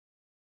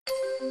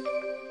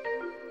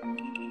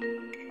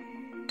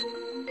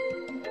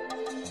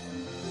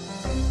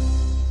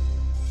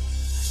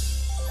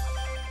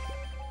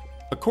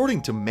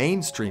According to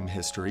mainstream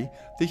history,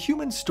 the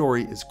human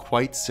story is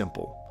quite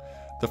simple.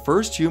 The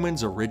first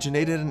humans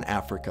originated in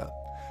Africa.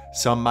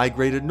 Some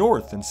migrated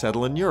north and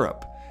settled in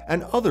Europe,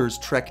 and others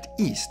trekked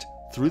east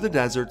through the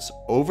deserts,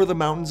 over the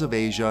mountains of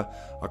Asia,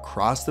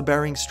 across the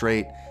Bering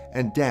Strait,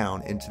 and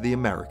down into the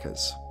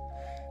Americas.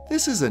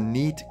 This is a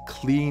neat,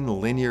 clean,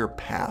 linear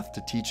path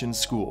to teach in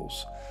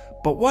schools.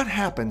 But what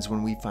happens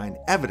when we find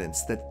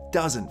evidence that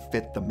doesn't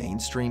fit the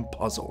mainstream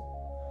puzzle?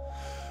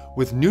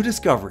 With new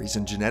discoveries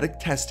in genetic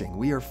testing,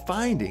 we are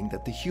finding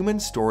that the human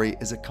story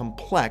is a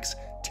complex,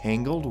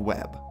 tangled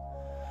web.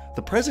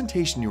 The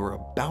presentation you are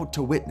about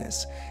to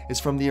witness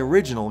is from the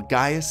original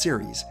Gaia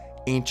series,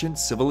 Ancient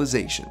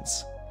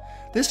Civilizations.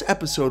 This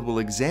episode will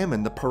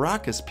examine the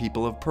Paracas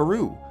people of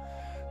Peru,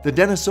 the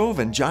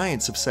Denisovan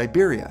giants of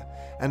Siberia,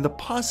 and the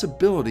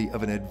possibility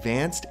of an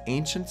advanced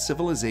ancient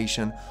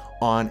civilization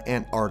on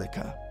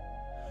Antarctica.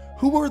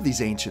 Who were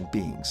these ancient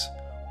beings?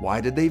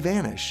 Why did they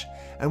vanish?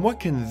 And what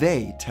can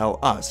they tell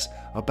us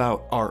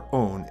about our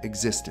own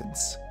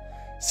existence?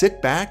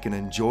 Sit back and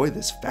enjoy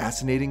this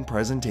fascinating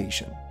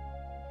presentation.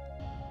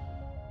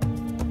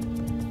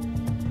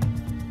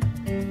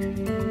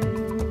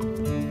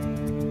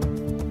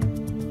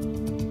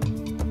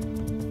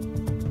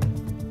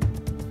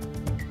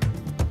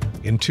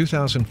 In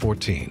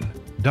 2014,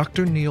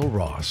 Dr. Neil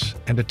Ross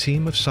and a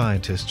team of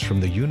scientists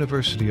from the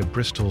University of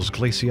Bristol's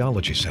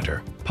Glaciology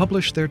Center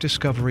published their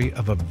discovery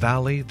of a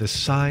valley the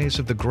size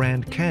of the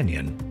Grand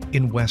Canyon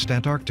in West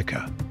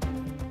Antarctica.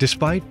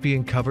 Despite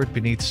being covered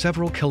beneath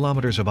several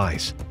kilometers of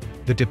ice,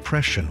 the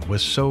depression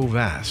was so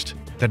vast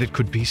that it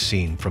could be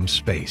seen from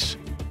space.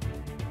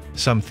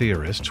 Some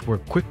theorists were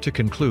quick to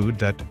conclude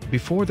that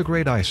before the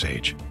Great Ice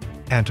Age,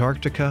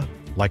 Antarctica,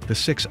 like the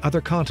 6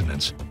 other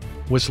continents,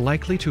 was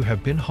likely to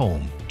have been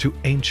home to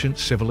ancient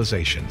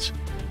civilizations.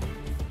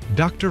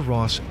 Dr.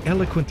 Ross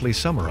eloquently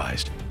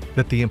summarized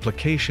that the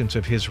implications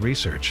of his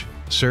research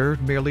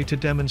served merely to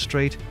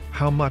demonstrate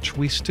how much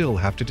we still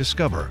have to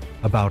discover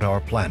about our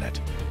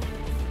planet.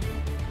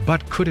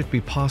 But could it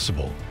be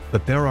possible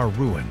that there are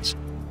ruins,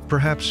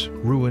 perhaps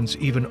ruins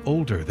even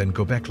older than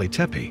Göbekli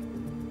Tepe,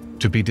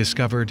 to be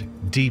discovered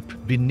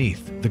deep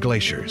beneath the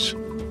glaciers?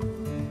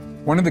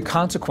 One of the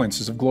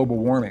consequences of global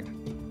warming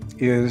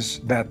is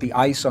that the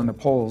ice on the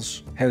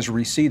poles has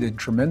receded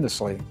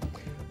tremendously,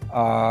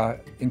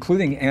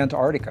 including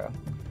Antarctica.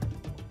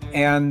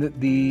 And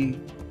the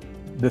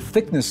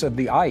thickness of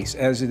the ice,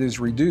 as it is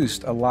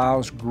reduced,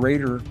 allows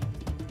greater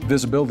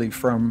visibility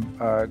from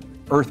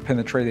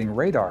Earth-penetrating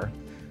radar,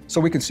 so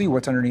we can see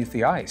what's underneath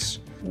the ice.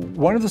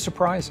 One of the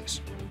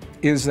surprises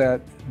is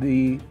that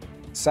the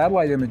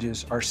satellite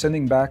images are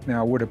sending back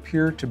now what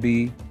appear to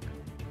be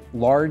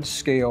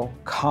large-scale,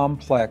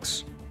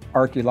 complex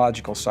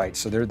archaeological sites.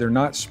 So they're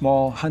not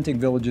small hunting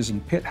villages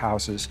and pit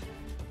houses.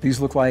 These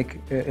look like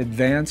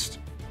advanced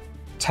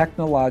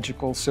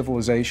technological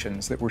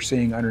civilizations that we're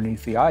seeing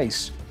underneath the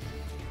ice.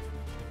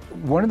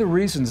 One of the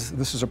reasons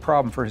this is a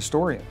problem for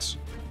historians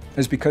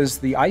is because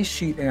the ice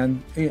sheet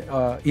in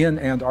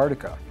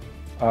Antarctica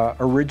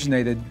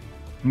originated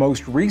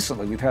most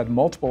recently. We've had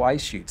multiple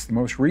ice sheets, the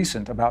most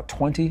recent about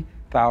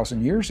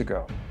 20,000 years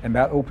ago. And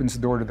that opens the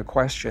door to the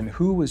question,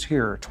 who was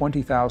here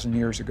 20,000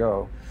 years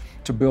ago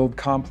to build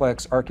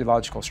complex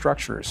archaeological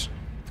structures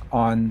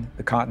on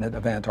the continent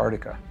of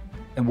Antarctica?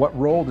 And what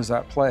role does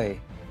that play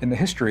in the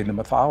history and the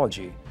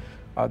mythology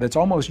that's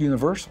almost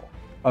universal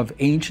of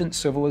ancient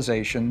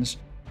civilizations?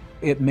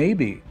 It may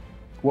be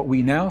what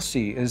we now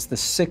see is the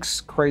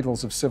 6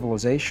 cradles of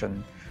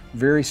civilization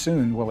very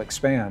soon will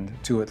expand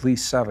to at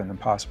least 7 and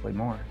possibly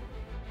more.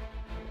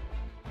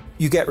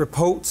 You get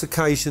reports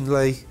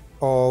occasionally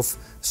of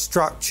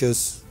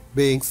structures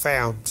being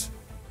found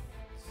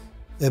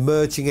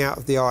emerging out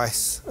of the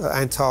ice at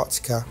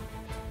Antarctica.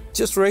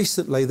 Just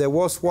recently there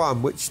was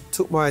one which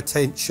took my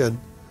attention,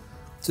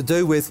 to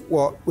do with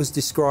what was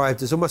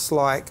described as almost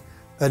like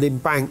an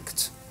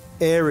embanked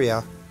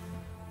area,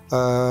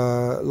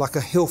 like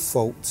a hill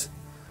fault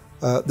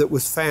that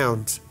was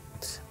found.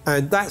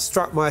 And that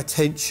struck my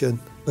attention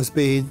as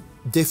being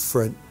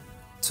different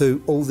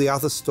to all the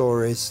other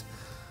stories.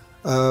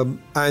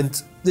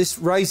 And this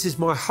raises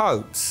my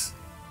hopes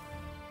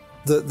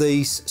that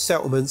these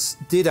settlements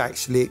did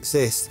actually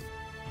exist.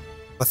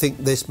 I think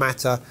this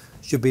matter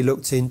should be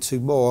looked into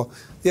more.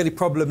 The only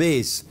problem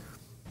is,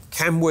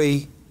 can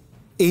we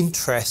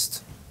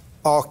interest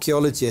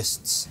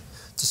archaeologists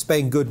to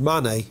spend good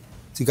money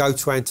to go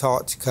to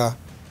Antarctica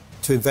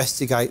to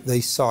investigate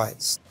these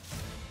sites?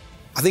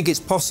 I think it's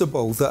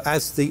possible that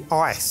as the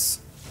ice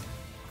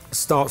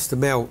starts to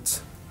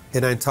melt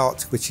in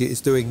Antarctica, which it is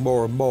doing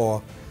more and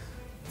more,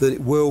 that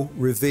it will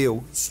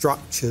reveal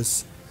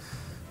structures.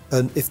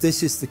 And if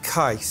this is the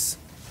case,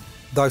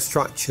 those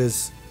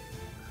structures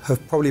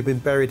have probably been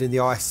buried in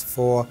the ice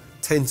for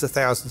tens of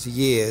thousands of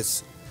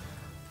years.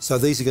 So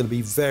these are going to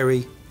be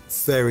very,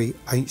 very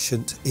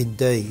ancient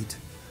indeed.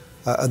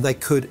 and they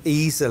could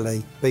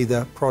easily be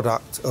the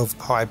product of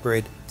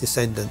hybrid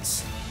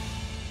descendants.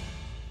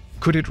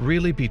 Could it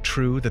really be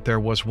true that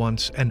there was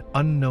once an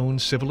unknown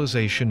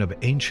civilization of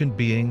ancient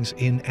beings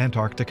in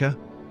Antarctica?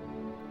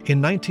 In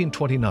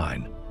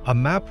 1929, a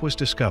map was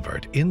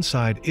discovered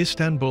inside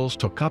Istanbul's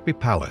Topkapi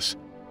Palace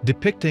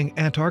depicting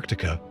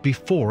Antarctica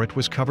before it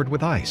was covered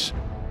with ice.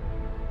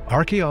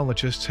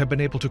 Archaeologists have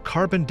been able to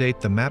carbon date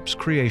the map's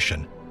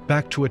creation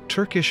back to a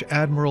Turkish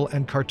admiral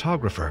and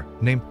cartographer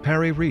named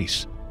Piri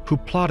Reis, who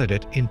plotted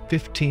it in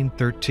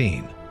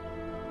 1513.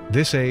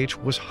 This age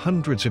was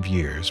hundreds of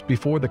years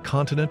before the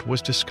continent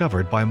was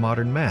discovered by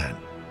modern man.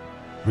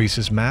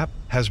 Reis's map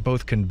has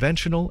both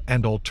conventional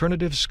and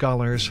alternative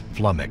scholars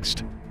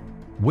flummoxed.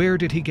 Where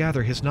did he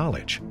gather his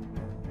knowledge?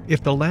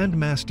 If the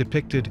landmass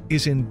depicted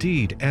is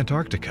indeed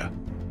Antarctica,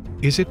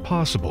 is it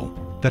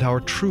possible that our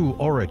true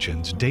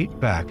origins date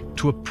back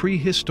to a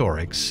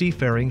prehistoric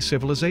seafaring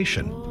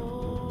civilization?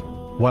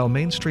 While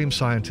mainstream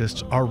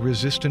scientists are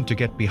resistant to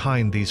get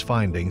behind these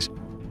findings,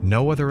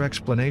 no other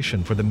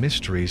explanation for the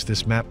mysteries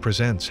this map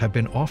presents have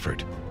been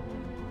offered.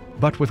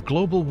 But with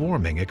global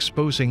warming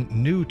exposing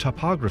new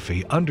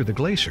topography under the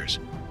glaciers,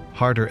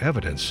 harder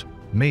evidence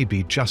may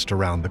be just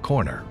around the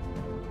corner.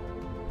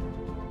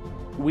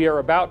 We are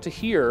about to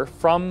hear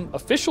from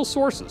official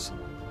sources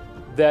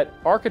that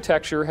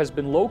architecture has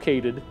been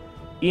located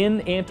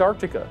in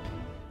Antarctica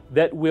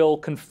that will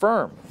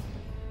confirm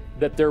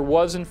that there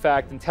was in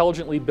fact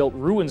intelligently built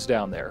ruins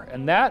down there.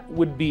 And that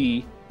would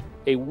be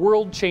a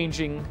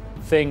world-changing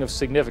thing of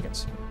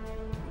significance.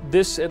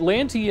 This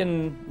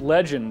Atlantean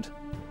legend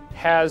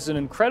has an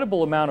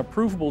incredible amount of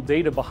provable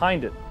data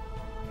behind it.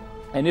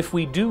 And if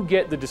we do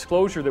get the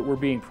disclosure that we're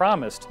being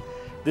promised,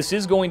 this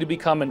is going to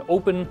become an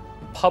open,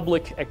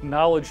 public,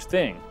 acknowledged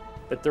thing,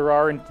 that there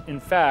are in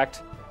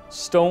fact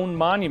stone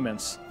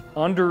monuments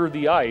under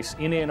the ice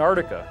in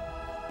Antarctica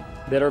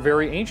that are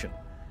very ancient.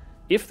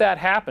 If that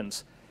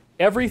happens,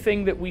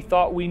 everything that we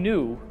thought we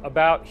knew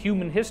about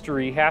human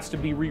history has to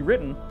be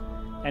rewritten,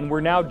 and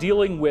we're now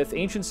dealing with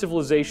ancient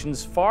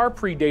civilizations far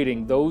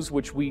predating those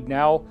which we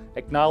now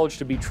acknowledge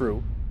to be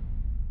true.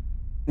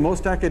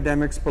 Most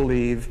academics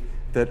believe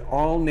that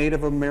all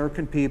Native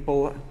American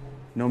people,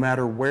 no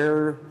matter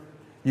where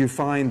you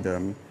find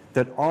them,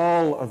 that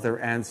all of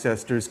their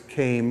ancestors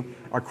came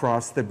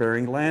across the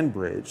Bering Land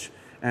Bridge,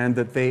 and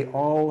that they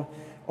all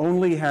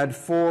only had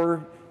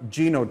 4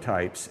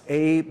 genotypes,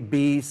 A,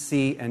 B,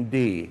 C, and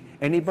D.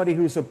 Anybody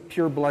who's a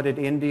pure-blooded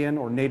Indian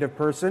or Native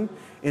person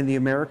in the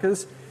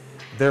Americas,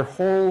 their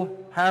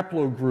whole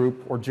haplogroup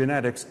or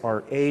genetics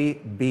are A,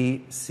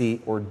 B, C,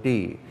 or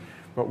D.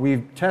 But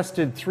we've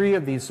tested 3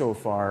 of these so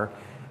far,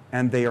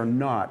 and they are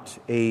not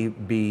A,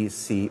 B,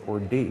 C, or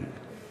D.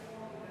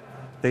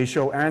 They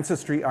show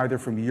ancestry either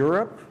from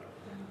Europe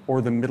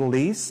or the Middle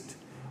East,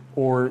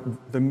 or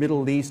the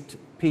Middle East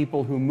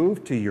people who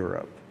moved to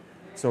Europe.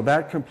 So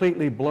that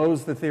completely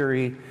blows the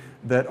theory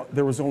that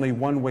there was only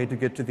one way to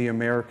get to the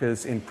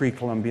Americas in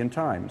pre-Columbian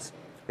times.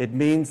 It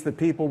means that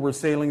people were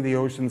sailing the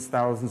oceans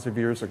thousands of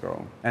years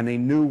ago, and they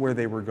knew where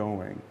they were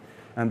going,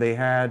 and they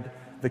had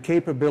the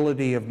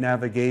capability of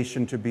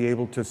navigation to be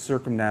able to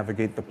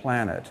circumnavigate the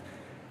planet.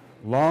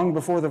 Long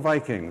before the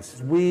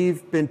Vikings,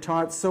 we've been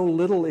taught so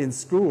little in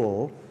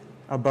school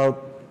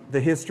about the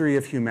history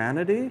of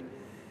humanity,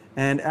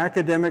 and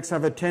academics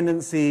have a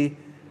tendency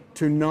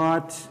to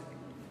not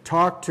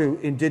talk to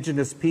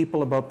indigenous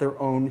people about their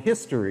own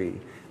history.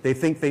 They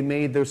think they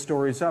made their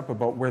stories up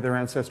about where their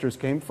ancestors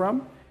came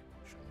from.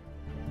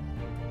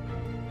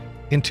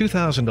 In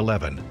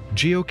 2011,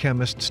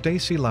 geochemist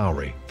Stacy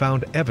Lowry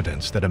found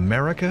evidence that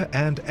America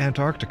and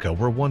Antarctica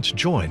were once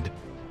joined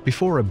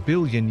before a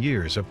billion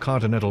years of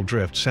continental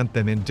drift sent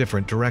them in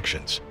different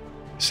directions.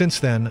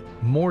 Since then,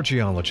 more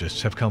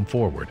geologists have come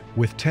forward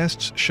with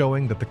tests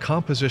showing that the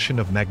composition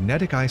of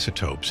magnetic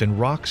isotopes in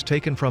rocks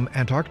taken from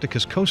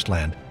Antarctica's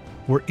coastland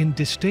were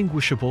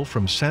indistinguishable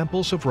from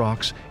samples of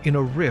rocks in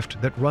a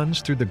rift that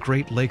runs through the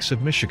Great Lakes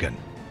of Michigan.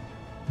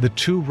 The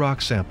 2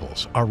 rock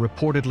samples are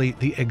reportedly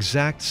the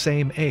exact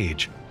same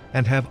age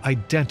and have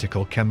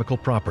identical chemical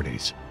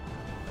properties.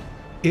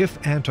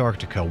 If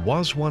Antarctica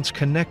was once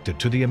connected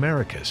to the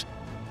Americas,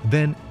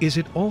 then is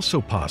it also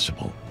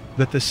possible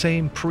that the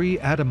same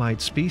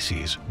pre-Adamite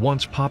species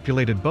once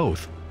populated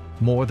both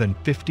more than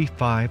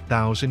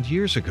 55,000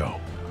 years ago?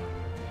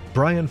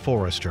 Brian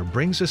Forrester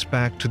brings us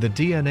back to the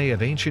DNA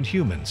of ancient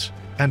humans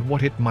and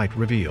what it might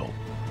reveal.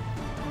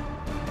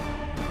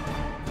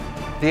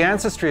 The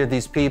ancestry of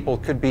these people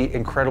could be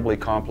incredibly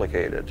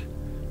complicated.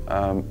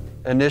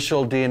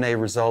 Initial DNA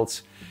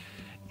results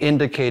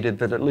indicated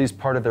that at least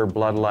part of their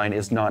bloodline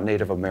is not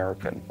Native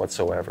American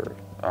whatsoever.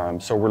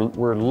 So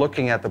we're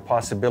looking at the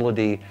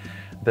possibility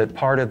that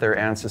part of their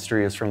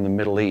ancestry is from the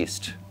Middle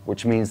East,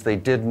 which means they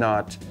did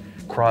not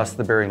cross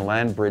the Bering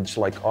Land Bridge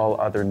like all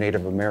other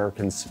Native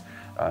Americans'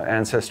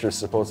 ancestors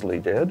supposedly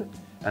did.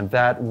 And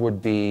that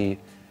would be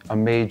a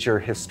major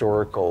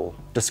historical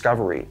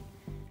discovery.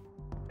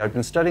 I've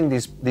been studying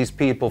these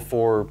people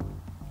for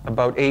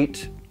about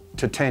 8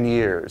 to 10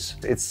 years.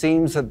 It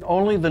seems that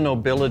only the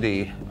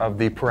nobility of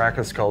the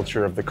Paracas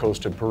culture of the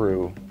coast of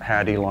Peru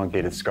had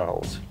elongated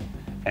skulls.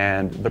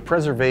 And the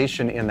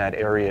preservation in that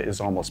area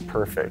is almost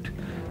perfect.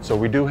 So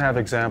we do have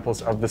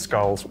examples of the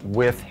skulls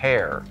with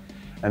hair.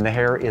 And the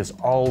hair is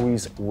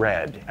always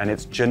red, and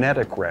it's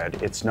genetic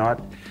red. It's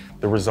not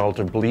the result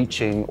of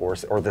bleaching or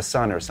the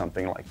sun or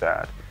something like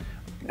that.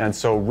 And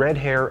so red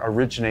hair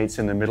originates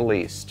in the Middle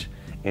East,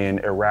 in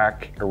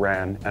Iraq,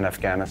 Iran, and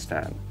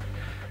Afghanistan.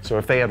 So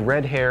if they had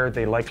red hair,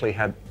 they likely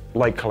had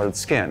light-colored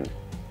skin,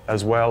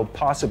 as well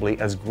possibly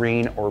as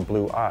green or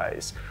blue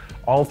eyes.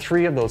 All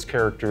three of those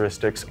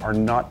characteristics are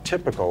not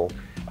typical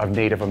of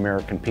Native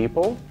American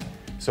people,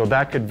 so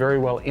that could very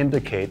well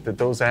indicate that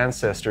those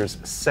ancestors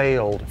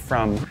sailed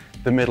from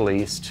the Middle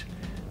East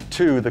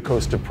to the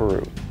coast of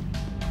Peru.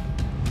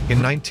 In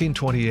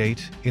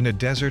 1928, in a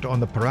desert on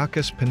the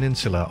Paracas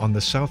Peninsula on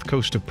the south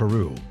coast of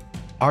Peru,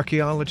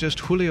 archaeologist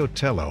Julio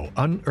Tello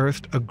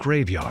unearthed a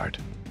graveyard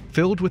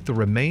filled with the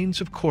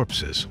remains of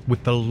corpses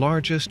with the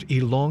largest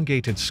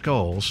elongated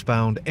skulls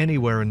found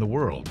anywhere in the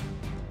world.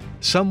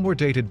 Some were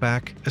dated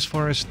back as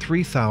far as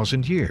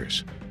 3,000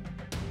 years.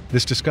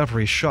 This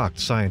discovery shocked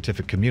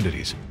scientific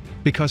communities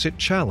because it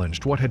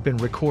challenged what had been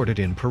recorded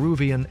in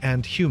Peruvian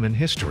and human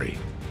history.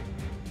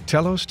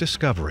 Tello's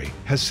discovery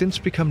has since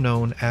become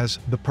known as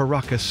the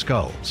Paracas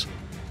skulls.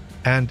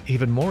 And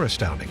even more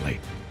astoundingly,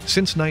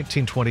 since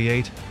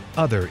 1928,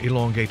 other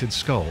elongated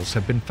skulls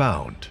have been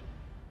found.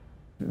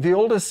 The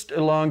oldest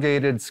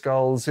elongated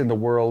skulls in the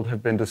world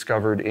have been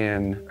discovered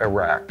in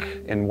Iraq,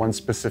 in one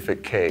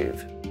specific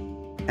cave.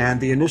 And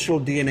the initial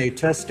DNA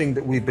testing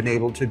that we've been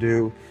able to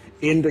do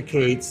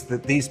indicates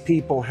that these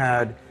people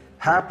had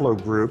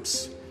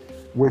haplogroups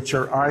which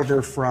are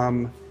either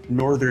from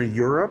Northern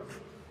Europe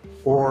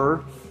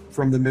or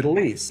from the Middle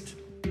East.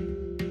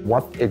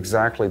 What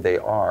exactly they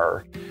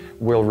are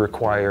will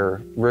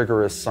require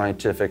rigorous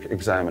scientific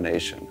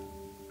examination.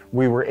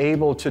 We were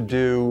able to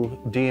do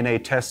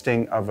DNA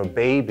testing of a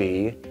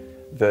baby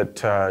that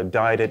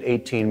died at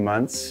 18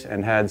 months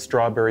and had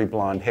strawberry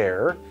blonde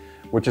hair,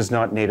 which is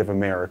not Native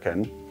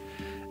American.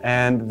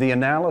 And the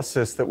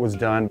analysis that was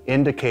done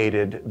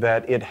indicated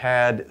that it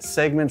had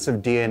segments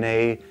of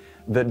DNA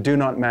that do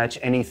not match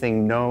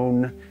anything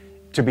known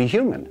to be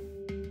human.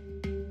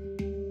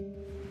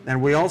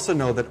 And we also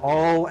know that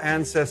all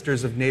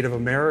ancestors of Native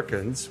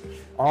Americans,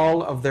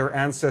 all of their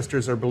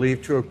ancestors are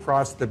believed to have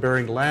crossed the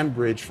Bering Land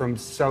Bridge from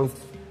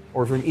South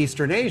or from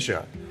Eastern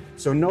Asia.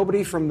 So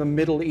nobody from the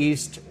Middle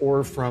East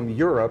or from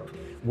Europe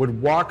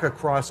would walk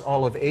across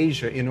all of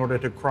Asia in order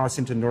to cross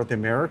into North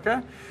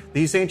America.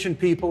 These ancient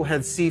people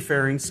had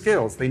seafaring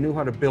skills. They knew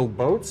how to build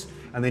boats,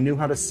 and they knew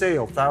how to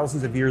sail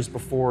thousands of years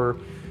before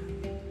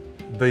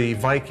the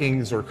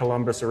Vikings or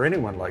Columbus or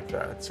anyone like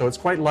that. So it's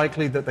quite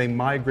likely that they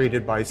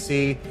migrated by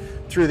sea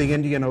through the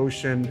Indian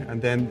Ocean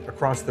and then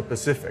across the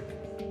Pacific.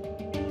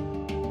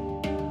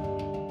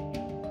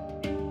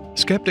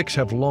 Skeptics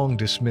have long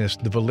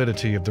dismissed the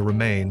validity of the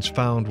remains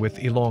found with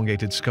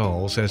elongated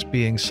skulls as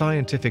being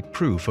scientific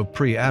proof of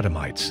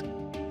pre-Adamites.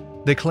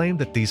 They claim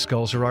that these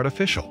skulls are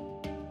artificial,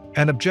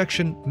 an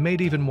objection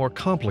made even more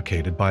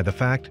complicated by the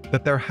fact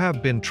that there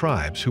have been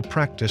tribes who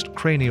practiced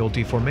cranial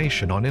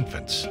deformation on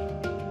infants.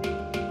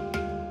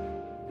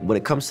 When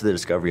it comes to the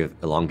discovery of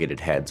elongated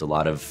heads, a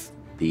lot of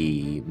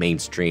the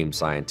mainstream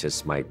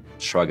scientists might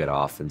shrug it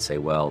off and say,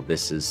 well,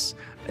 this is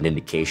an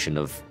indication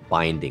of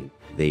binding.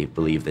 They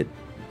believe that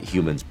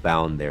humans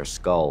bound their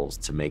skulls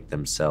to make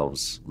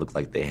themselves look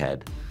like they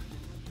had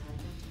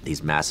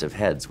these massive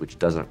heads, which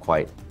doesn't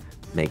quite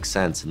make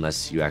sense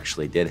unless you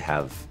actually did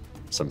have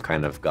some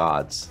kind of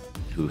gods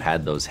who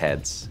had those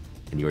heads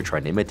and you were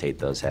trying to imitate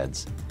those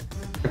heads.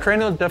 A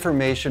cranial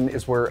deformation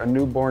is where a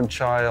newborn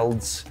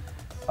child's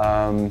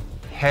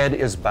head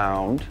is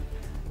bound,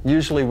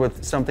 usually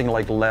with something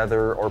like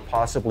leather or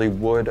possibly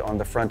wood on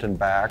the front and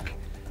back,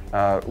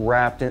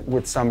 wrapped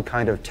with some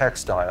kind of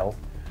textile.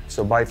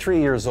 So by 3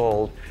 years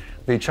old,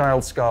 the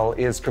child's skull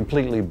is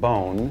completely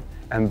bone,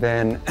 and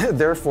then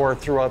therefore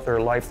throughout their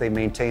life they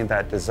maintain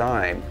that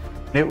design.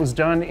 It was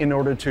done in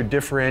order to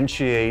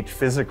differentiate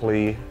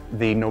physically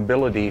the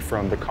nobility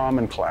from the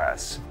common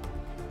class.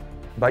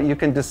 But you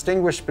can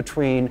distinguish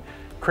between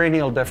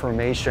cranial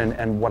deformation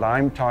and what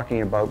I'm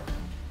talking about.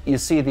 You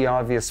see the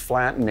obvious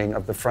flattening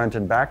of the front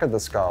and back of the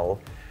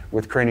skull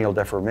with cranial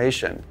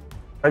deformation.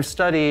 I've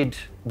studied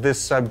this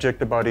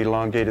subject about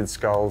elongated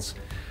skulls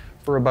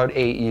for about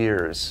 8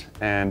 years,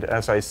 and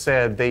as I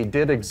said, they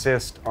did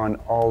exist on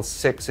all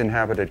 6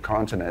 inhabited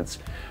continents,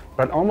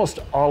 but almost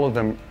all of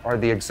them are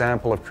the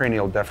example of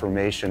cranial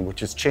deformation,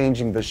 which is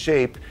changing the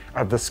shape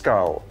of the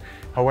skull.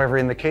 However,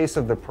 in the case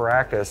of the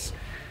Paracas,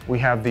 we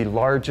have the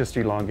largest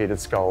elongated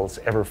skulls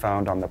ever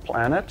found on the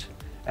planet,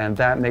 and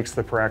that makes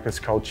the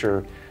Paracas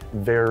culture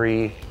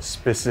very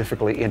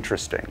specifically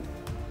interesting.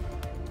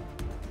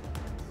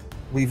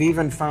 We've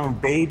even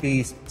found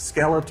baby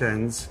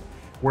skeletons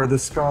where the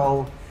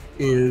skull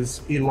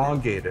is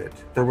elongated.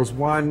 There was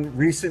one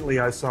recently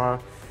I saw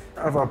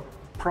of a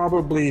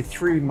probably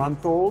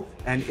 3-month-old,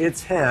 and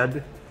its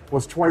head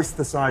was twice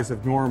the size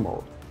of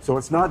normal. So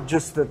it's not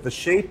just that the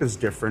shape is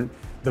different,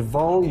 the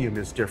volume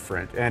is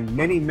different. And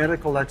many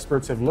medical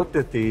experts have looked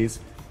at these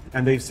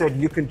and they've said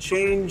you can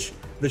change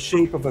the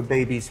shape of a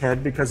baby's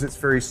head because it's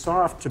very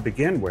soft to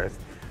begin with,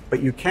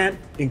 but you can't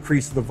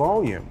increase the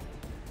volume.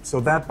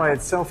 So that by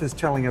itself is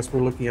telling us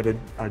we're looking at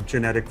a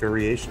genetic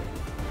variation.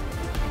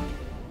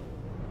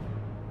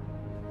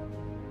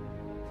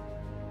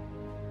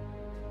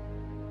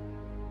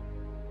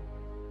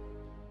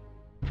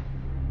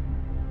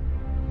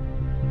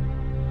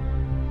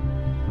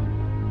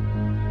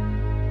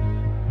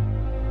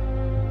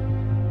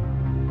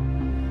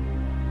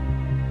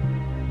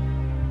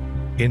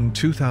 In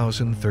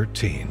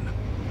 2013,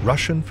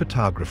 Russian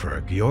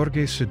photographer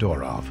Georgy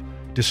Sidorov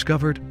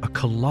discovered a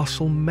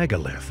colossal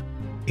megalith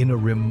in a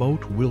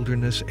remote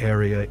wilderness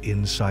area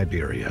in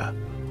Siberia.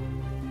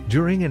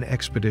 During an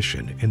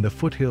expedition in the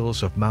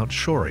foothills of Mount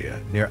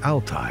Shoria near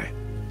Altai,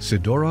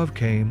 Sidorov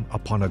came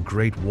upon a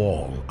great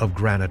wall of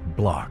granite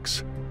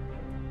blocks.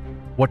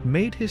 What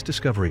made his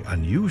discovery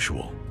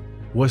unusual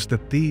was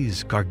that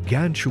these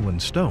gargantuan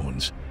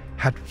stones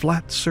had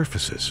flat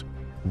surfaces,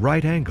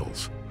 right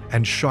angles,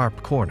 and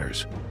sharp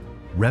corners,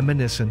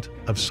 reminiscent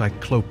of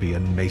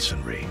Cyclopean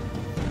masonry.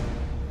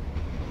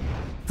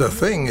 The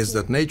thing is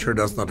that nature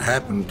does not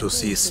happen to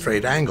see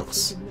straight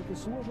angles.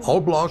 All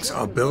blocks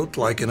are built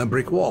like in a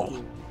brick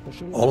wall.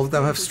 All of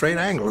them have straight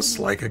angles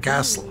like a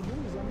castle.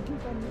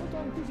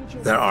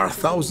 There are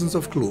thousands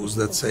of clues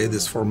that say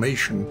this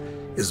formation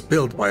is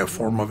built by a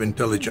form of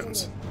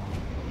intelligence.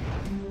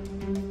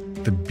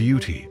 The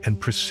beauty and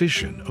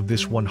precision of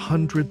this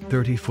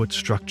 130-foot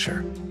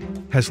structure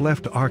has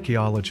left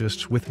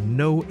archaeologists with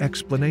no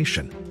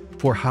explanation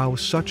for how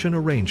such an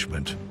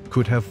arrangement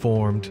could have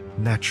formed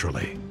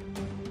naturally.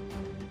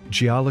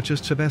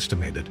 Geologists have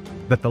estimated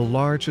that the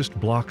largest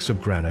blocks of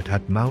granite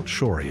at Mount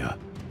Shoria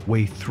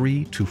weigh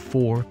 3,000 to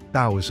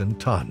 4,000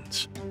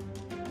 tons.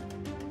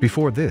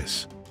 Before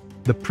this,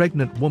 the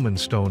pregnant woman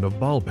stone of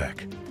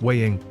Baalbek,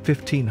 weighing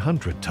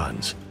 1,500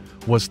 tons,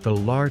 was the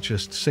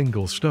largest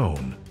single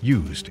stone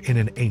used in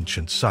an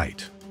ancient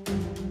site.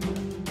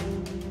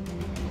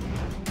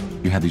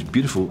 You have these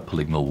beautiful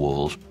polygonal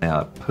walls,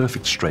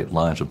 perfect straight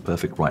lines and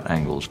perfect right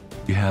angles.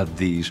 You have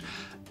these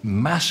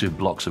massive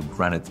blocks of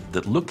granite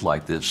that look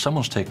like this.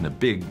 Someone's taken a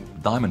big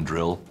diamond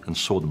drill and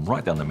sawed them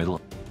right down the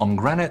middle. On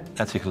granite,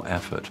 that takes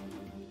effort.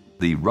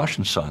 The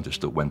Russian scientists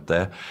that went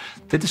there,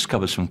 they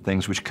discovered some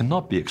things which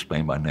cannot be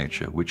explained by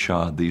nature, which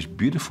are these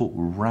beautiful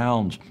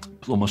round,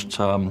 almost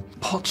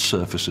pot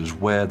surfaces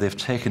where they've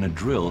taken a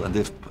drill and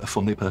they've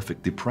formed a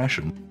perfect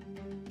depression.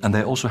 And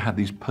they also have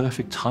these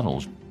perfect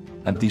tunnels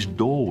and these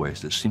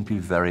doorways that seem to be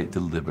very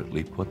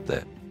deliberately put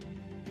there.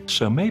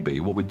 So maybe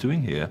what we're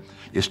doing here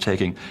is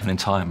taking an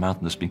entire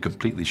mountain that's been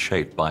completely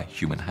shaped by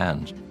human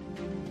hands.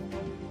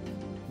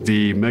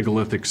 The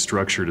megalithic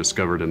structure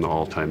discovered in the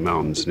Altai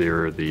Mountains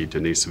near the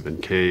Denisovan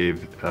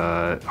cave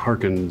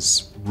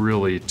harkens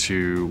really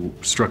to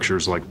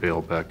structures like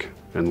Baalbek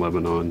in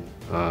Lebanon,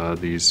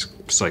 these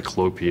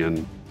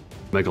Cyclopean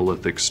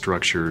megalithic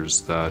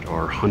structures that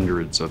are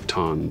hundreds of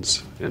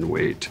tons in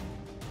weight.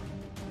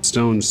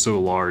 Stones so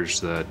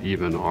large that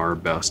even our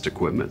best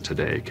equipment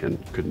today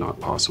could not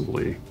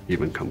possibly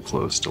even come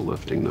close to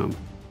lifting them.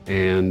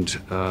 And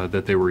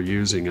that they were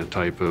using a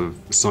type of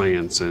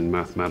science and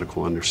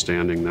mathematical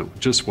understanding that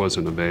just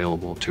wasn't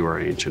available to our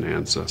ancient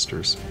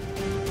ancestors.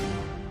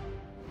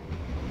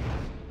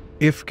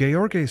 If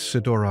Georgy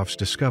Sidorov's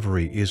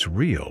discovery is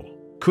real,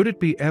 could it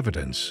be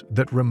evidence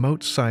that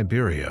remote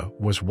Siberia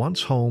was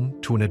once home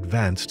to an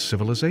advanced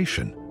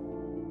civilization?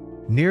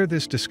 Near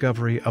this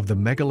discovery of the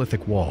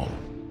megalithic wall,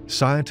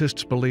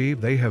 scientists believe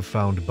they have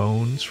found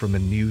bones from a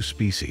new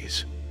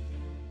species.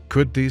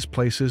 Could these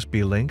places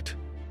be linked?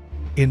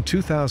 In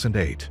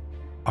 2008,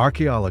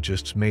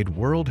 archaeologists made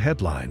world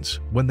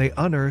headlines when they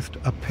unearthed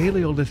a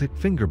Paleolithic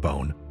finger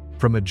bone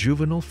from a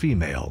juvenile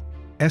female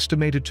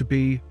estimated to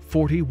be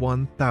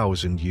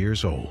 41,000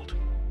 years old.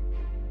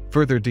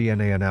 Further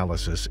DNA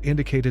analysis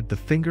indicated the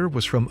finger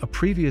was from a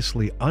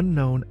previously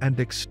unknown and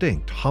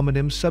extinct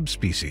homonym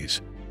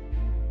subspecies.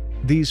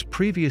 These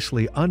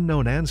previously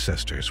unknown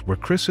ancestors were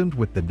christened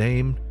with the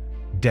name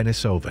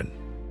Denisovan.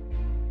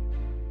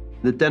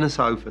 The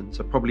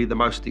Denisovans are probably the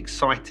most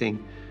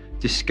exciting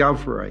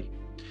discovery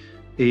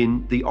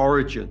in the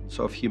origins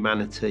of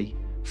humanity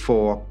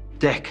for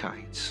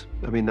decades.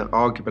 I mean,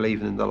 arguably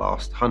even in the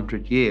last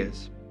 100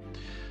 years.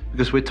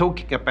 Because we're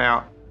talking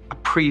about a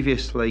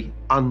previously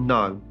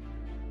unknown,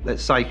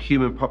 let's say,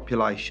 human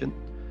population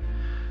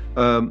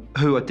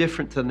who are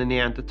different to the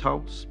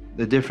Neanderthals.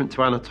 They're different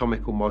to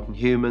anatomical modern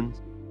humans.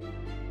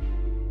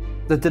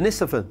 The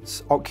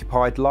Denisovans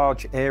occupied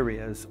large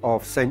areas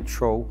of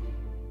central,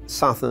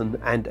 southern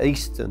and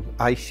eastern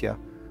Asia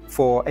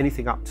for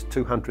anything up to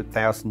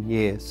 200,000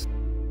 years.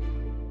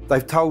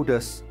 They've told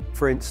us,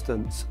 for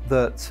instance,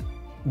 that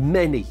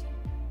many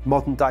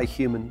modern-day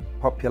human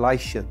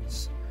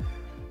populations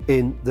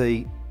in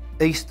the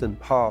eastern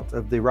part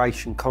of the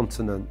Eurasian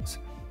continent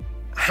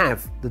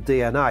have the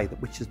DNA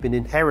which has been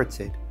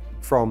inherited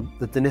from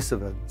the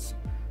Denisovans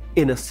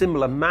in a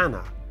similar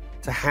manner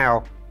to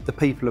how the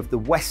people of the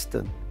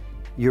Western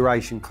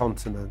Eurasian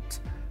continent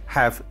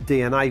have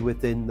DNA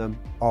within them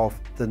of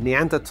the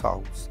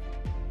Neanderthals.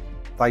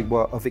 They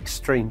were of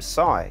extreme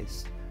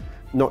size,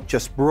 not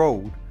just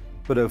broad,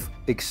 but of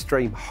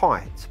extreme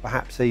height,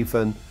 perhaps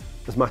even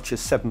as much as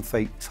 7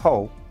 feet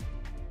tall.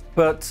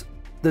 But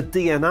the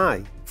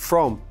DNA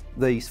from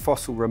these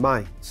fossil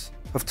remains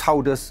have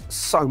told us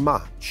so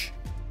much.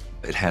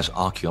 It has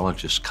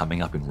archaeologists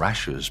coming up in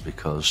rashes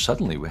because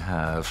suddenly we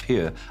have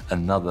here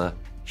another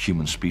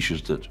human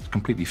species that's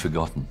completely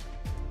forgotten.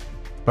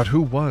 But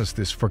who was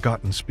this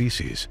forgotten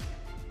species?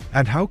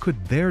 And how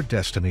could their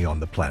destiny on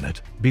the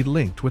planet be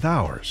linked with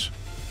ours?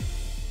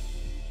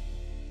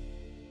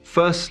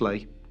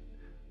 Firstly,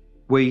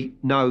 we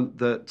know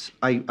that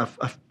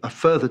a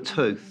further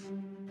tooth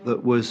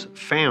that was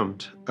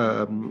found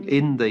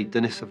in the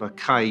Denisovan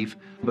cave,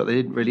 but they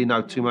didn't really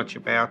know too much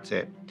about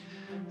it,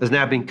 has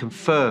now been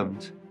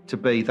confirmed to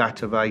be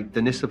that of a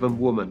Denisovan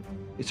woman.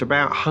 It's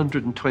about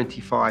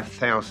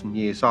 125,000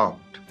 years old.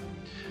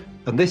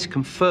 And this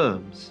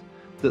confirms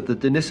that the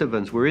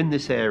Denisovans were in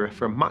this area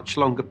for a much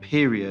longer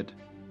period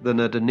than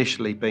had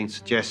initially been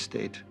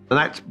suggested. And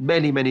that's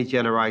many, many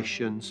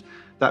generations.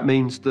 That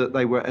means that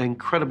they were an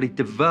incredibly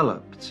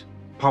developed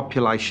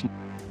population.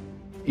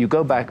 You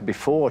go back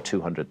before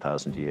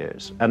 200,000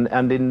 years,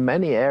 and in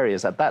many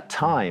areas at that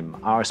time,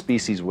 our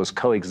species was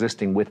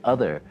coexisting with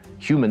other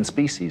human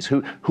species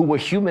who were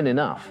human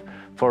enough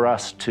for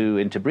us to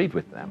interbreed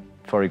with them.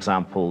 For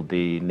example,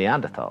 the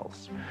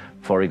Neanderthals.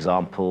 For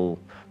example,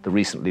 the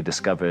recently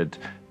discovered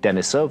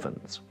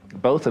Denisovans.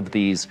 Both of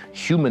these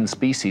human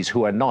species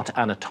who are not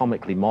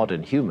anatomically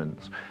modern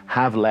humans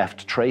have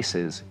left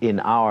traces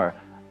in our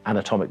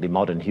anatomically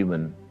modern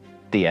human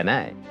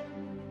DNA.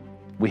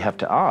 We have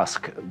to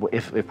ask,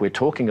 if we're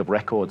talking of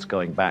records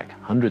going back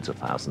hundreds of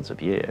thousands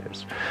of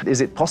years, is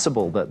it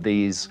possible that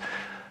these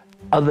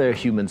other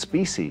human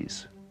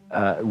species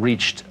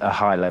reached a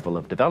high level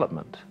of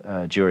development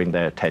during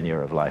their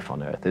tenure of life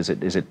on Earth? Is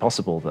it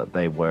possible that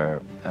they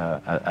were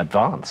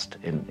advanced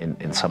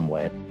in some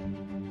way?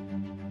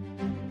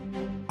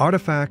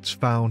 Artifacts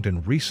found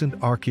in recent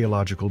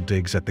archaeological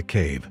digs at the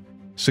cave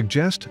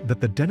suggest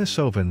that the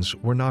Denisovans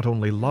were not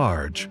only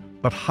large,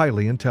 but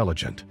highly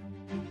intelligent.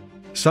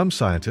 Some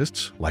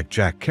scientists, like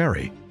Jack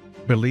Carey,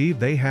 believe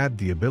they had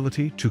the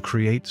ability to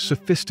create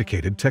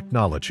sophisticated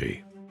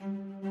technology.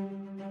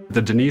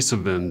 The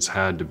Denisovans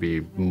had to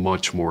be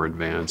much more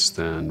advanced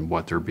than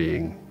what they're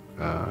being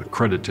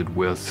credited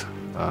with.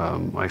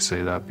 I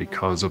say that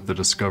because of the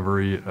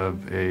discovery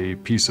of a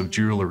piece of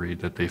jewelry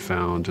that they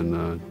found in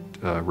the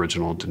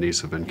original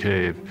Denisovan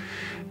cave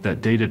that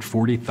dated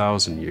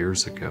 40,000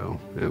 years ago.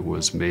 It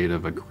was made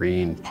of a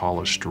green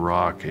polished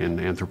rock,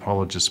 and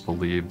anthropologists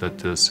believe that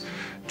this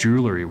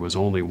jewelry was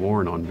only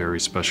worn on very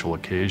special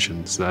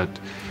occasions. That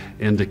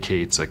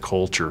indicates a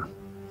culture.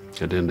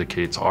 It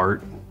indicates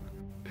art.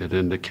 It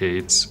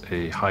indicates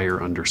a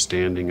higher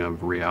understanding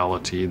of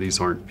reality.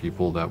 These aren't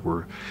people that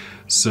were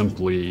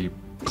simply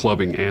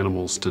clubbing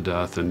animals to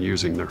death and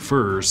using their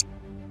furs.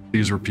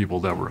 These were people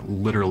that were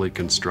literally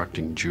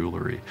constructing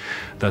jewelry.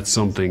 That's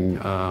something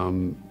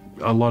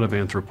a lot of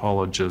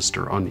anthropologists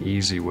are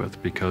uneasy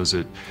with because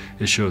it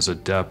shows a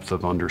depth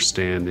of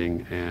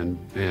understanding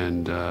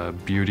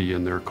and beauty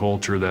in their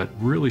culture that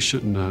really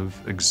shouldn't have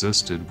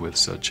existed with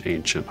such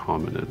ancient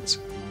hominids.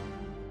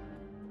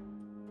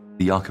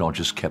 The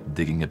archaeologists kept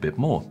digging a bit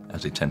more,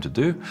 as they tend to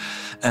do,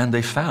 and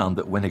they found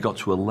that when they got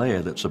to a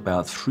layer that's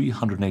about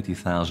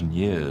 380,000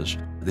 years,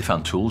 they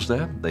found tools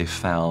there, they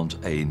found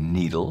a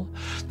needle,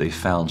 they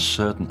found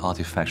certain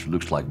artifacts that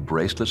looks like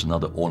bracelets and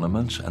other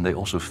ornaments, and they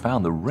also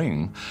found the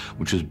ring,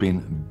 which has been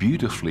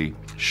beautifully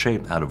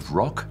shaped out of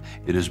rock.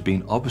 It has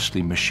been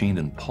obviously machined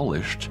and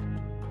polished.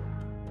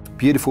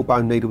 Beautiful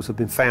bone needles have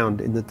been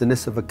found in the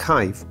Denisovan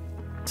cave,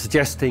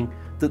 suggesting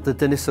that the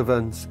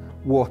Denisovans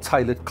wore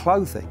tailored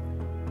clothing.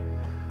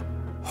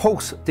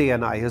 Horse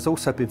DNA has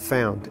also been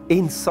found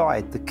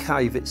inside the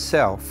cave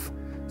itself,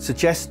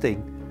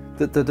 suggesting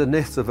that the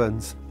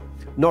Denisovans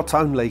not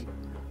only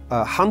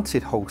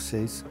hunted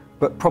horses,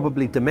 but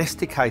probably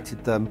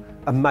domesticated them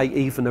and may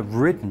even have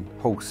ridden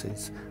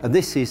horses. And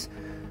this is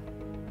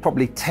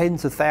probably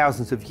tens of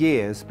thousands of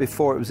years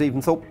before it was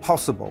even thought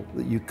possible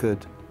that you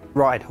could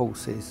ride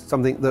horses,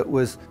 something that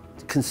was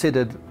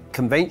considered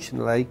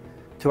conventionally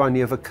to only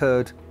have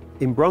occurred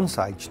in Bronze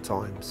Age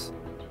times.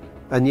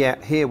 And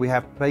yet here we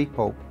have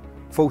people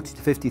 40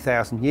 to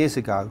 50,000 years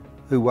ago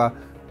who were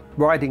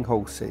riding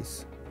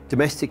horses,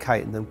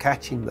 domesticating them,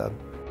 catching them.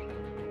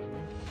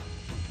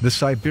 The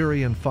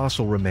Siberian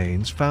fossil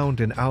remains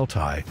found in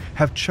Altai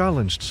have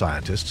challenged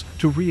scientists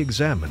to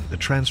re-examine the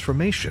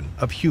transformation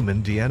of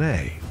human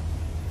DNA.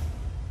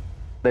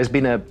 There's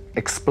been an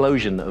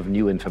explosion of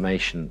new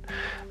information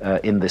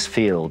in this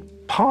field,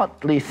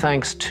 partly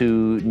thanks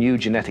to new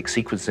genetic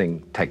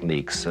sequencing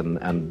techniques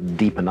and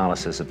deep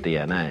analysis of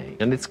DNA.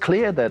 And it's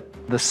clear that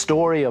the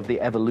story of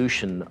the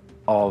evolution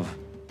of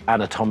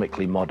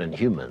anatomically modern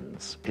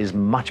humans is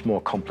much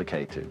more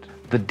complicated.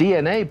 The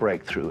DNA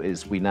breakthrough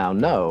is we now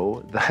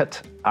know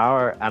that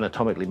our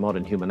anatomically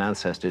modern human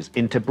ancestors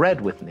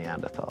interbred with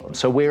Neanderthals.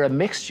 So we're a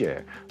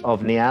mixture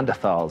of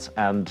Neanderthals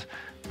and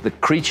the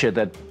creature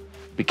that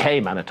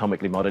became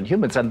anatomically modern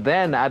humans. And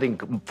then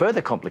adding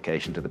further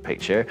complication to the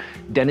picture,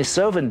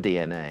 Denisovan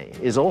DNA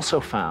is also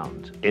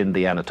found in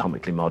the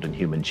anatomically modern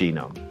human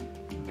genome.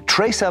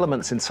 Trace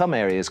elements in some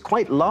areas,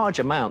 quite large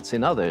amounts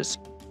in others.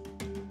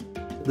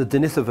 The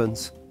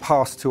Denisovans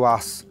passed to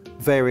us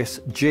various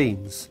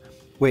genes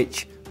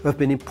which have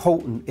been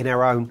important in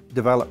our own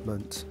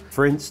development.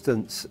 For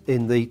instance,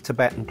 in the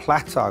Tibetan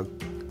Plateau,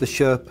 the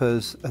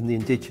Sherpas and the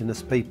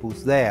indigenous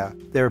peoples there,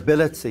 their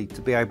ability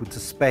to be able to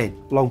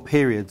spend long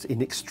periods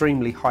in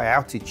extremely high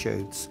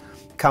altitudes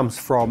comes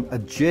from a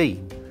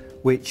gene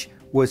which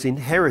was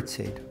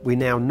inherited, we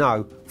now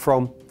know,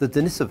 from the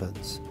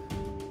Denisovans.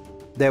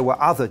 There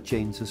were other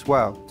genes as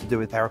well to do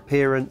with our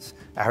appearance,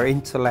 our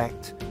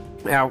intellect,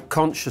 our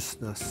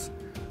consciousness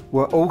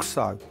were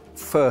also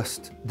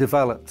first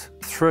developed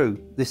through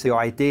this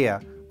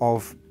idea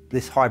of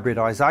this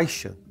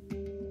hybridization.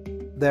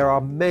 There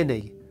are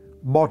many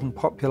modern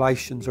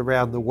populations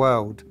around the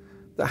world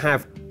that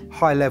have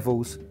high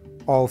levels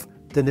of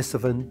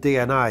Denisovan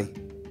DNA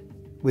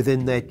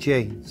within their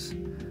genes.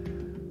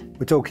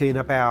 We're talking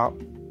about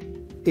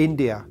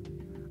India,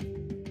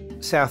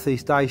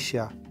 Southeast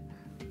Asia,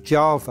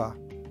 Java,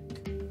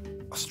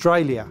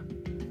 Australia,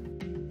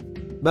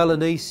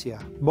 Melanesia,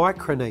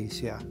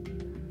 Micronesia,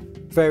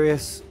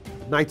 various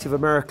Native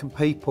American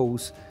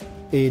peoples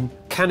in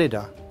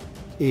Canada,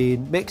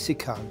 in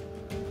Mexico,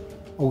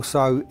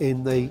 also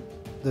in the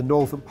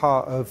northern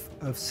part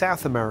of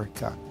South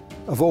America,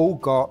 have all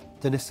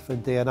got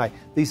Denisovan DNA.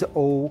 These are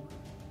all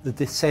the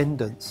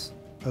descendants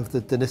of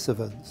the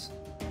Denisovans.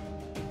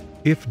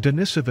 If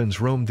Denisovans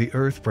roamed the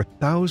Earth for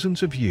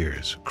thousands of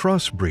years,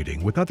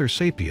 crossbreeding with other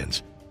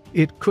sapiens,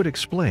 it could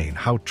explain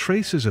how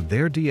traces of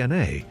their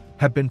DNA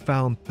have been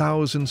found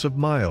thousands of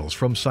miles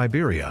from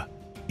Siberia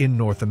in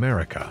North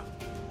America.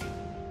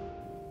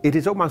 It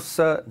is almost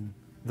certain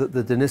that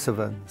the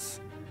Denisovans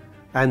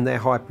and their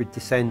hybrid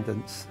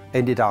descendants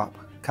ended up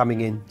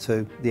coming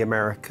into the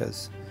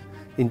Americas.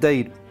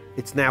 Indeed,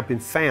 it's now been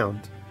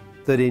found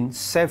that in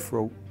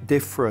several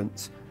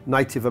different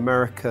Native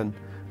American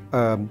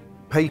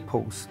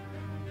peoples,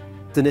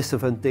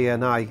 Denisovan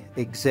DNA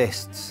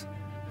exists.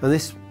 And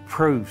this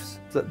proves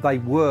that they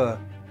were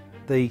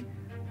the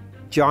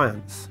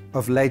giants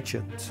of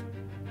legend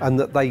and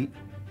that they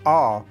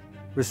are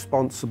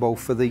responsible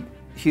for the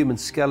human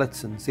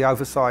skeletons, the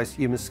oversized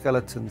human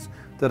skeletons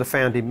that are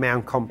found in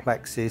mound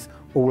complexes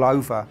all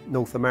over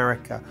North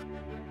America.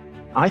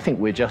 I think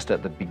we're just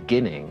at the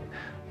beginning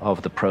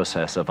of the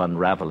process of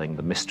unraveling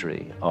the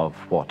mystery of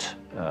what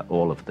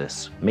all of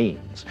this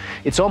means.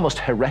 It's almost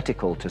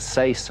heretical to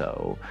say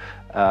so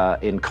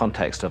in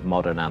context of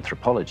modern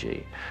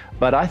anthropology,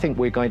 but I think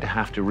we're going to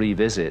have to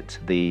revisit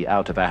the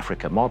out of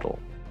Africa model.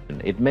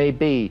 It may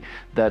be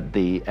that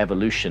the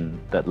evolution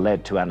that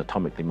led to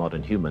anatomically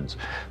modern humans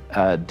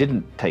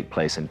didn't take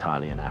place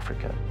entirely in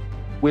Africa.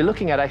 We're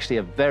looking at actually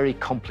a very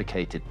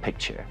complicated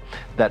picture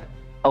that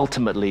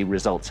ultimately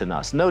results in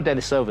us. No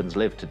Denisovans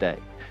live today.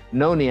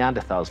 No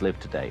Neanderthals live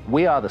today.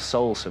 We are the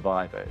sole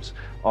survivors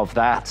of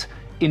that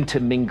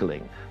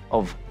intermingling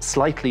of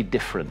slightly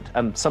different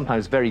and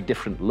sometimes very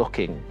different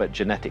looking but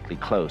genetically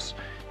close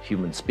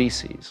human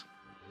species.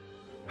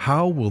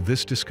 How will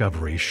this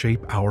discovery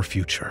shape our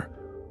future?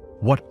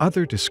 What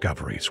other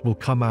discoveries will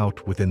come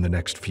out within the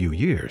next few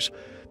years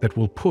that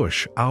will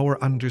push our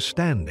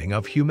understanding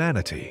of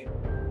humanity?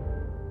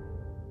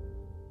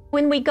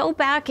 When we go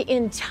back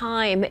in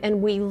time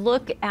and we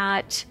look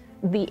at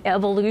the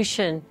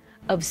evolution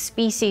of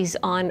species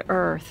on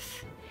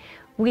Earth,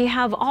 we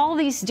have all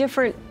these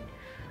different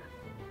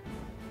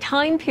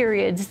time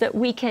periods that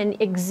we can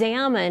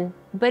examine,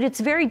 but it's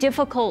very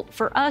difficult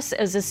for us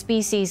as a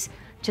species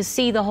to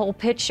see the whole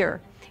picture.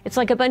 It's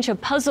like a bunch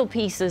of puzzle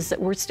pieces that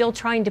we're still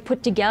trying to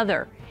put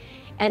together.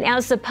 And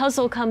as the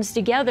puzzle comes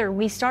together,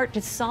 we start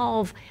to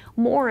solve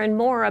more and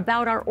more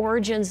about our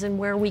origins and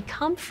where we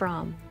come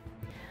from.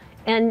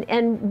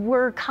 And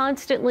we're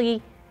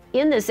constantly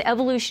in this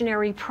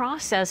evolutionary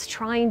process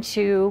trying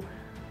to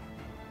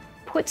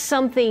put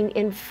something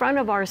in front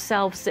of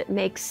ourselves that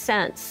makes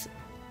sense.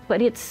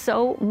 But it's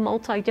so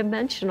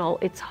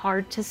multidimensional, it's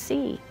hard to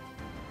see.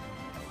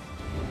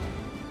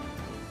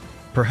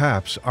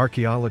 Perhaps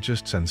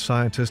archaeologists and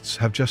scientists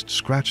have just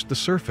scratched the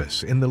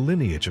surface in the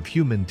lineage of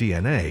human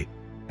DNA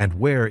and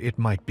where it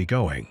might be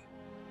going.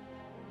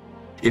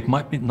 It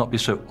might not be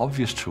so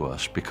obvious to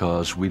us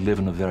because we live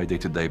on a very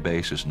day-to-day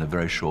basis in a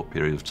very short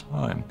period of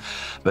time.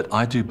 But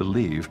I do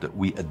believe that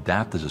we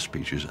adapt as a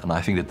species, and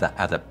I think that that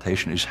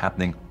adaptation is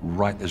happening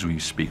right as we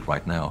speak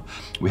right now.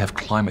 We have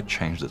climate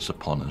change that's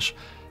upon us.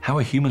 How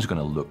are humans going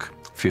to look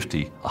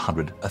 50,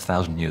 100,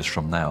 1,000 years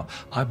from now?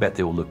 I bet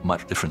they will look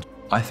much different.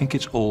 I think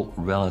it's all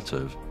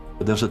relative.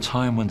 There was a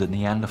time when the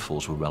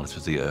Neanderthals were relative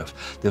to the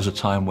Earth. There was a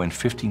time when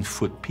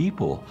 15-foot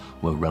people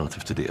were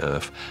relative to the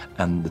Earth,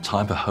 and the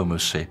time for Homo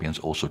sapiens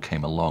also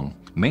came along.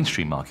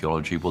 Mainstream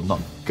archaeology will not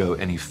go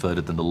any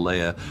further than the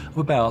layer of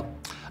about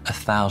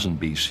 1000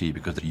 BC,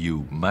 because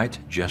you might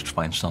just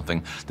find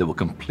something that will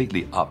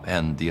completely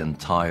upend the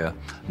entire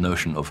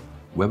notion of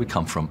where we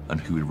come from and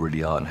who we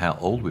really are and how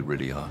old we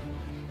really are.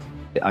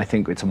 I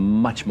think it's a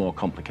much more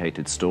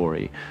complicated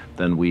story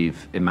than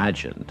we've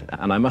imagined.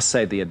 And I must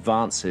say the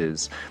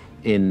advances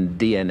in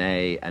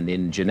DNA and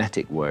in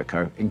genetic work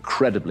are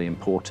incredibly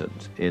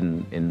important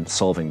in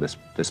solving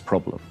this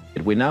problem.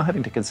 We're now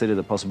having to consider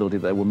the possibility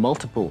that there were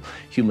multiple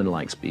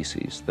human-like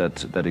species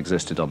that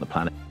existed on the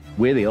planet.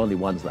 We're the only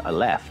ones that are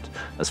left,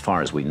 as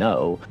far as we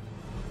know.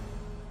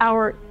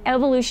 Our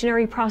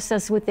evolutionary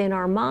process within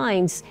our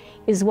minds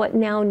is what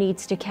now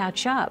needs to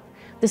catch up.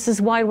 This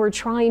is why we're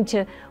trying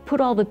to put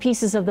all the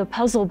pieces of the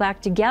puzzle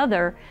back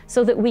together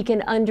so that we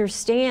can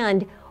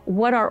understand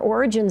what our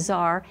origins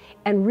are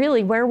and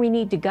really where we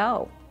need to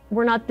go.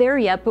 We're not there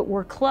yet, but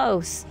we're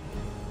close.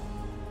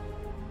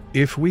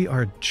 If we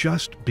are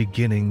just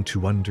beginning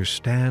to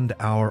understand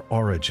our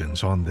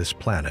origins on this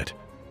planet,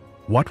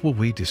 what will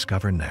we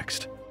discover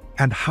next?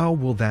 And how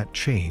will that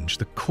change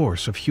the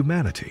course of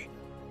humanity?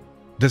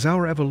 Does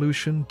our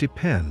evolution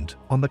depend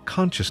on the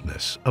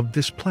consciousness of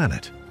this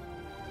planet?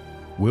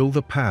 Will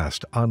the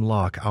past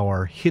unlock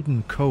our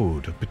hidden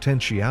code of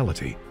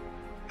potentiality?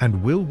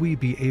 And will we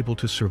be able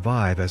to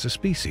survive as a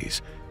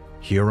species,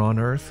 here on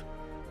Earth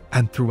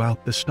and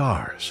throughout the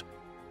stars?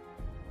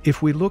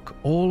 If we look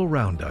all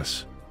around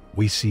us,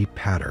 we see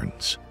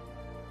patterns.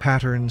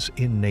 Patterns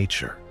in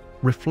nature,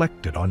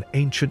 reflected on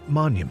ancient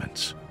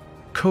monuments.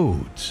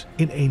 Codes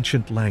in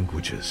ancient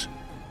languages.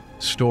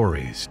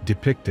 Stories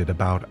depicted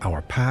about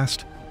our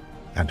past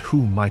and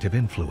who might have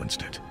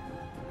influenced it.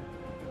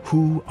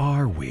 Who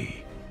are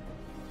we?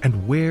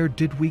 And where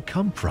did we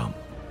come from?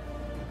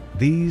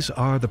 These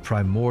are the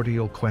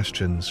primordial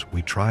questions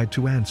we tried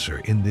to answer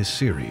in this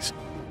series,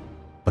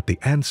 but the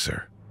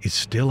answer is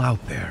still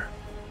out there,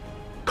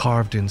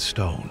 carved in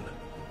stone,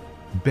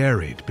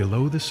 buried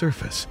below the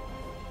surface,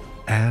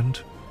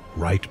 and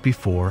right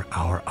before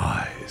our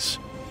eyes.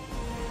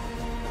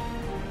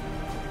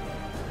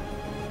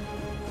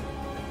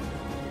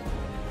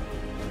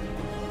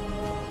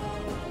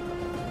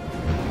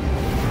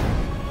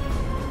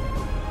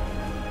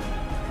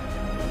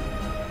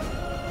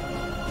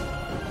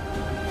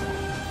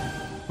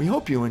 We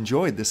hope you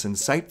enjoyed this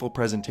insightful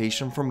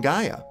presentation from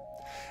Gaia.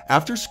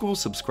 After Skool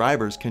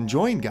subscribers can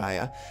join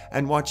Gaia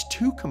and watch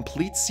 2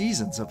 complete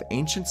seasons of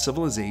Ancient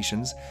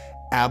Civilizations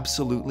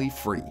absolutely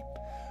free.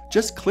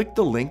 Just click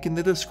the link in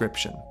the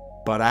description.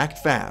 But act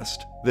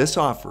fast, this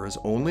offer is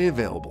only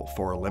available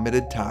for a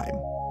limited time.